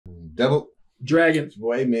Double Dragon.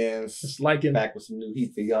 Boy, man. It's liking. Back with some new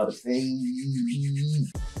heat for y'all to see.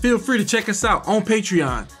 Feel free to check us out on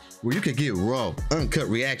Patreon, where you can get raw, uncut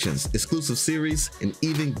reactions, exclusive series, and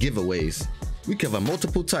even giveaways. We cover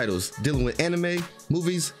multiple titles dealing with anime,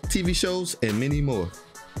 movies, TV shows, and many more.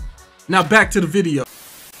 Now back to the video.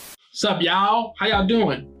 What's up, y'all? How y'all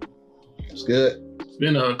doing? It's good. It's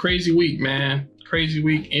been a crazy week, man. Crazy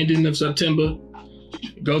week, ending of September.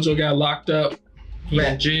 Gojo got locked up. He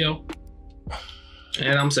in jail.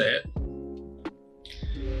 And I'm sad.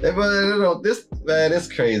 Hey, bro, this, man, it's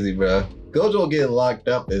crazy, bro. Gojo getting locked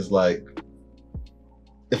up is like,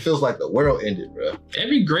 it feels like the world ended, bro.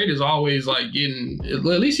 Every great is always like getting, at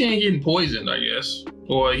least he ain't getting poisoned, I guess.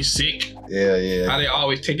 Or he's sick. Yeah, yeah. How they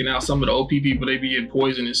always taking out some of the OP people, they be getting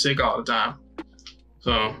poisoned and sick all the time.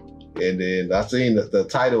 So. And then I seen the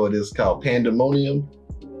title of this called Pandemonium.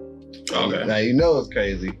 Okay. Now you know it's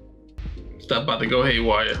crazy. Stuff about to go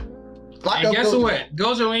haywire. Lock and guess Gojo. what?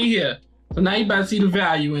 Gojo ain't here. So now you about to see the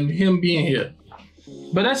value in him being here.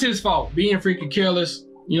 But that's his fault. Being freaking careless,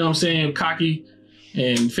 you know what I'm saying, cocky,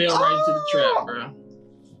 and fell right into the trap, bro.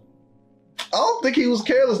 I don't think he was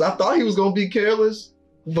careless. I thought he was gonna be careless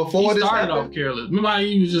before this started happened. off careless. Remember how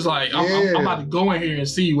he was just like, I'm about to go in here and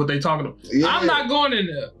see what they talking about. Yeah. I'm not going in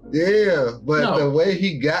there. Yeah, but No. the way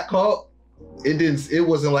he got caught, it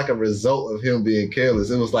wasn't like a result of him being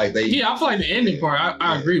careless. It was like they. Yeah, I feel like the ending part,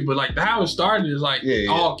 I agree, but like how it started is like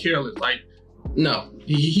all careless. Like, no,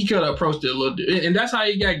 he could have approached it a little bit, and that's how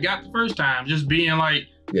he got the first time, just being like,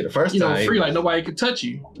 the first time, free, like nobody could touch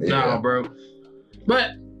you. Yeah. Nah, bro.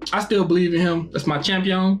 But I still believe in him. That's my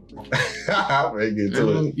champion. I'll get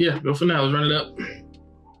to it. Yeah, go for now. Let's run it up.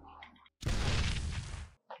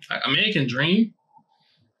 American Dream.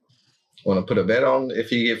 Want to put a bet on if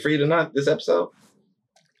he get freed or not this episode?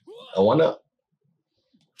 A 1-up?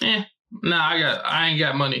 Nah, I ain't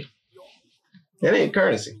got money. It ain't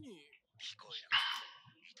currency.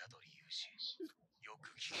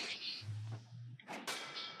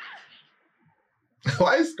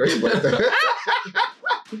 Why is scream like that?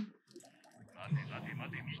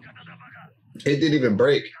 It didn't even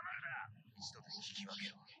break.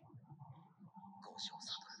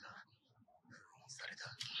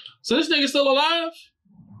 So this nigga still alive?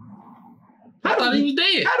 I thought he was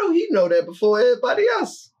dead. How do he know that before everybody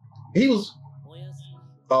else? He was.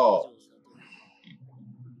 Oh.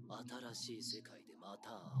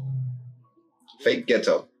 Fake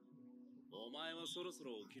ghetto.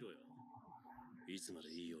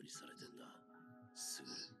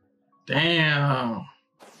 Damn.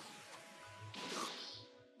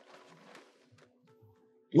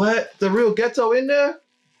 What? The real ghetto in there?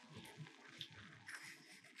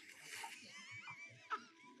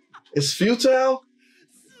 It's futile?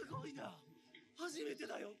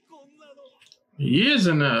 He is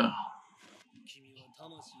in there.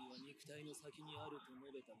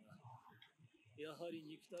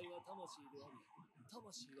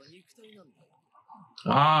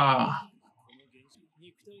 Ah.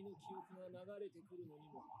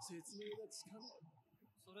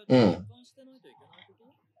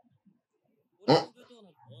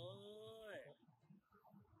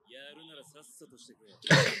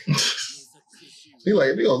 He like,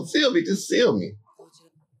 if you gonna seal me, just seal me.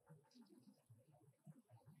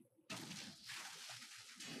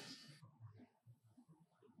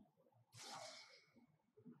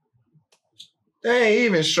 They ain't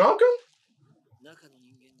even shrunk him?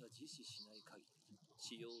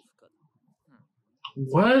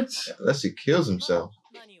 What? Unless he kills himself.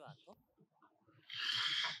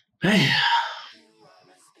 Damn.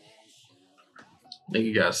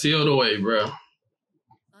 Nigga got sealed away, bro.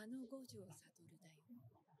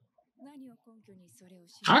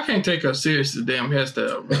 I can't take her serious, the damn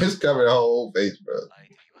hairstyle, bro. It's covering the whole face, bro.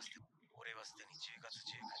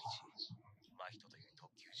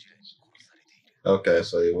 Okay,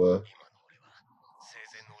 so he was.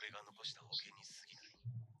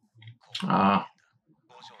 Ah.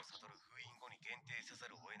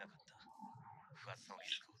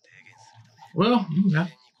 Well, yeah.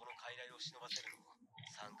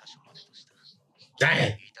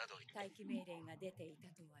 Dang.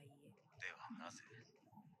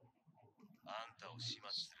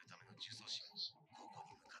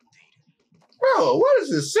 Bro, what is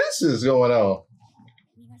this senses going on?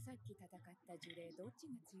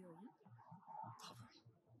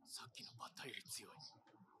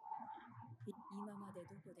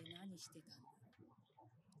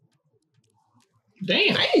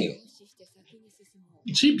 Damn.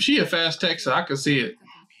 She a fast texter. I can see it.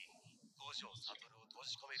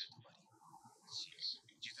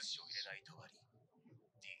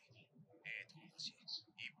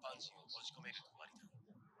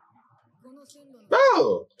 Bro,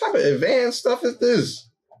 what type of advanced stuff is this?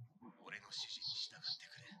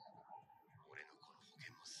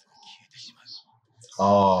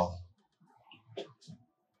 Oh.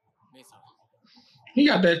 He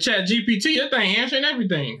got that chat GPT. That thing answering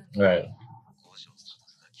everything. Right.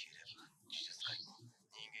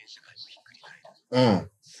 Mm.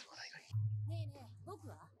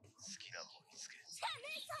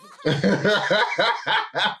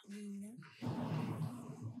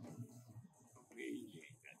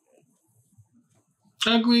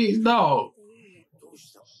 Ugly dog.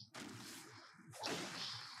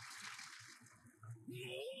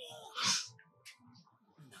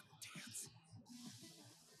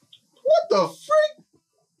 What the freak?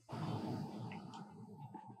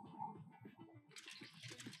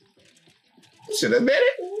 You should admit it.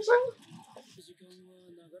 You know what I'm saying?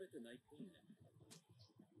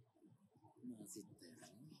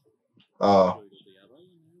 Oh.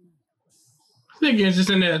 Nigga's just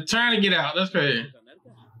in there trying to get out. That's crazy.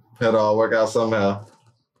 It'll all work out somehow.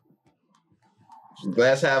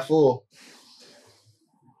 Glass half full.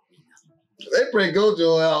 They bring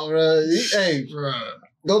Gojo out, bro. Hey, Bro.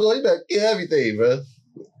 Gojo, you better get everything, bro.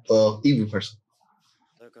 Well, evil person.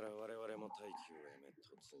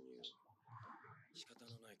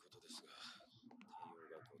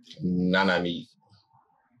 Nanami.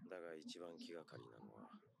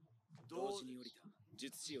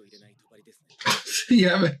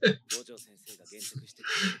 Yeah, man.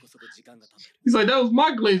 He's like, that was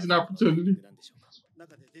my glazing opportunity.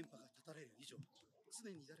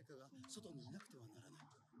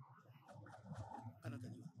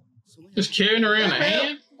 Just carrying around a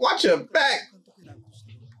hand? Watch your back.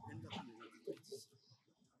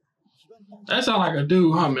 That sound like a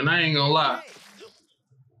dude humming, I ain't gonna lie.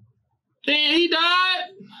 Damn, he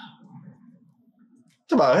died?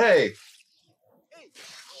 It's about, hey.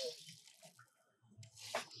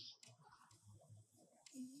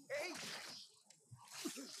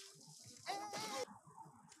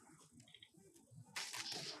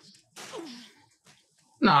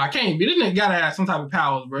 Nah, I can't be. This nigga gotta have some type of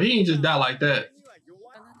powers, bro. He ain't just die like that.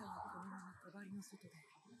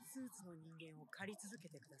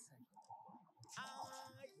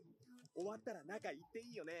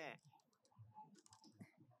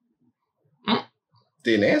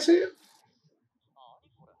 Didn't answer you?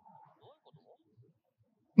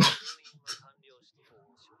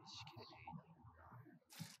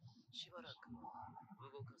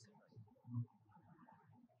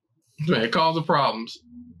 Man, causing problems.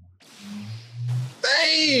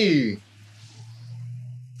 Dang!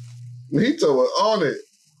 Nito was on it.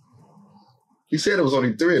 He said it was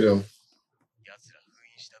only 3 of them.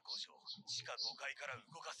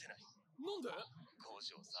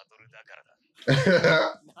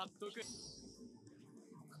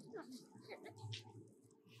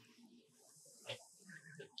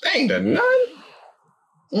 Dang, the nun?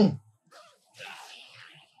 Mm.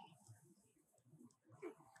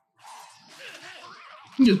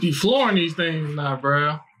 You just be flooring these things now,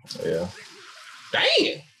 bro. Yeah.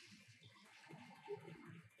 Dang!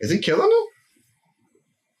 Is he killing them?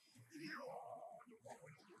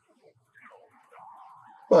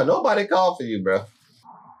 Bro, nobody called for you, bro.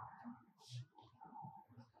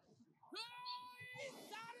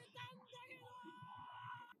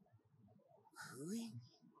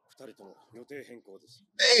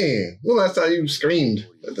 Dang, when last time you screamed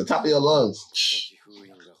at the top of your lungs?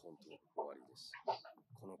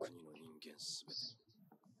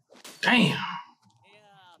 Damn.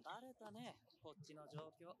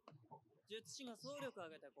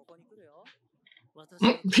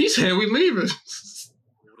 He said we leaving.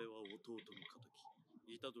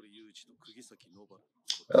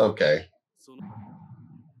 Okay.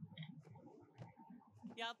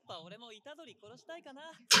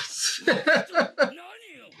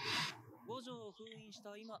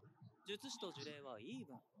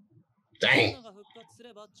 Dang.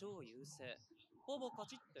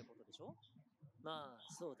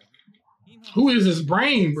 Who is this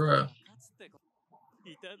brain, bro?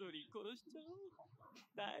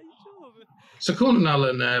 Sukuna not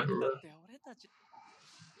letting that happen, bro.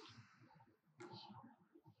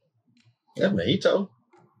 Yeah, Mahito.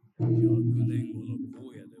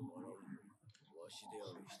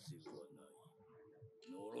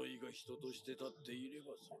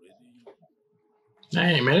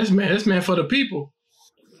 Dang, man, this man for the people.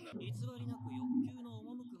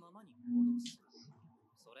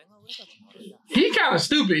 He kind of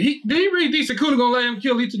stupid. Did he really think Sukuna gonna let him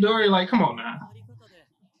kill Itadori? Like, come on now.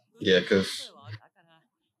 Yeah, because...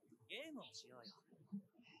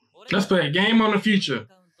 Let's play a game on the future.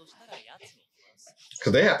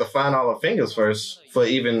 Because they have to find all the fingers first for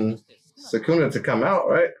even Sukuna to come out,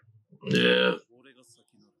 right? Yeah.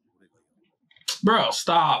 Bro,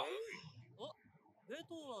 stop.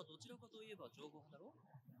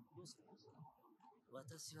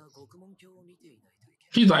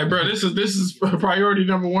 He's like, bro, this is priority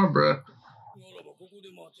number one, bro.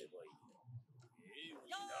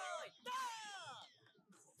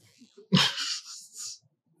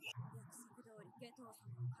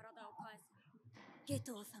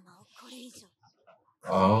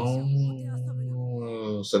 Oh,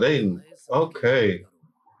 so they okay.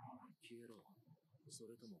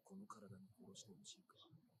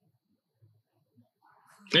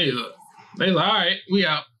 They like, all right, we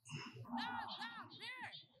out.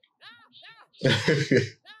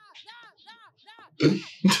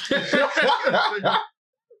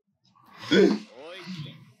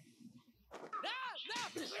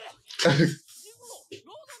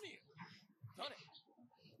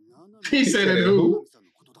 He said it who?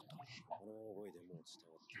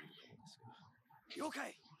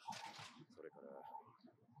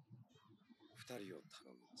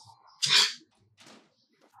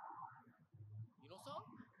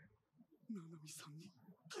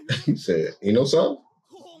 He said, you know something?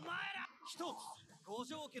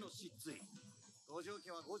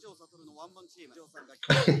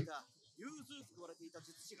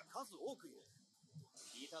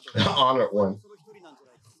 Honored one.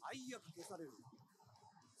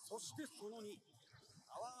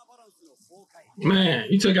 Man,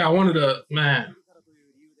 you took out one of the man.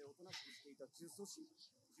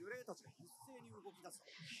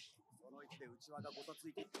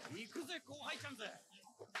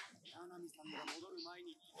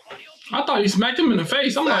 I thought you smacked him in the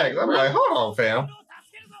face. I'm like, hold on, fam.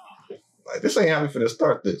 Like, this ain't how we finna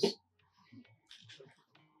start this.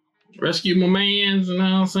 Rescue my mans, you know what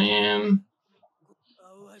I'm saying?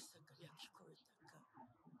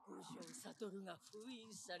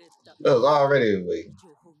 That was already weak.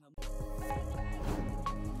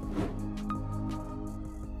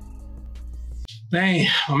 Dang,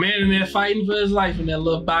 my man in there fighting for his life in that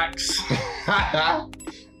little box.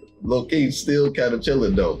 Low-key still kind of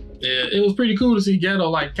chilling though. Yeah, it was pretty cool to see Ghetto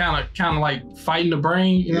like kind of like fighting the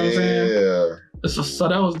brain, you know what I'm saying? Yeah. So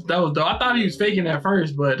that was dope. I thought he was faking at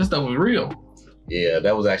first, but this stuff was real. Yeah,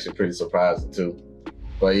 that was actually pretty surprising too.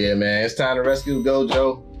 But yeah, man, it's time to rescue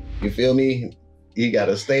Gojo. You feel me? He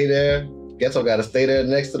gotta stay there. Ghetto gotta stay there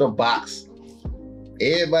next to the box.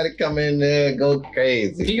 Everybody come in there, go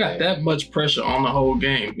crazy. He got that much pressure on the whole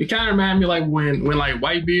game. It kind of reminded me like when like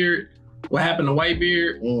Whitebeard, what happened to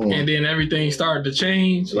Whitebeard, and then everything started to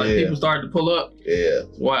change. Like people started to pull up. Yeah.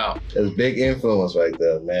 Wow. It's big influence right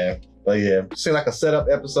there, man. But yeah, seemed like a setup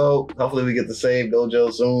episode. Hopefully we get to save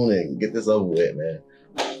Gojo soon and get this over with, man.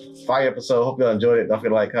 Fire episode. Hope y'all enjoyed it. Don't forget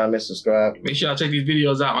to like, comment, subscribe. Make sure y'all check these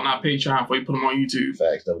videos out on our Patreon before you put them on YouTube.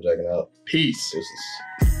 Facts. Double checking out. Peace.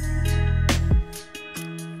 Deuces.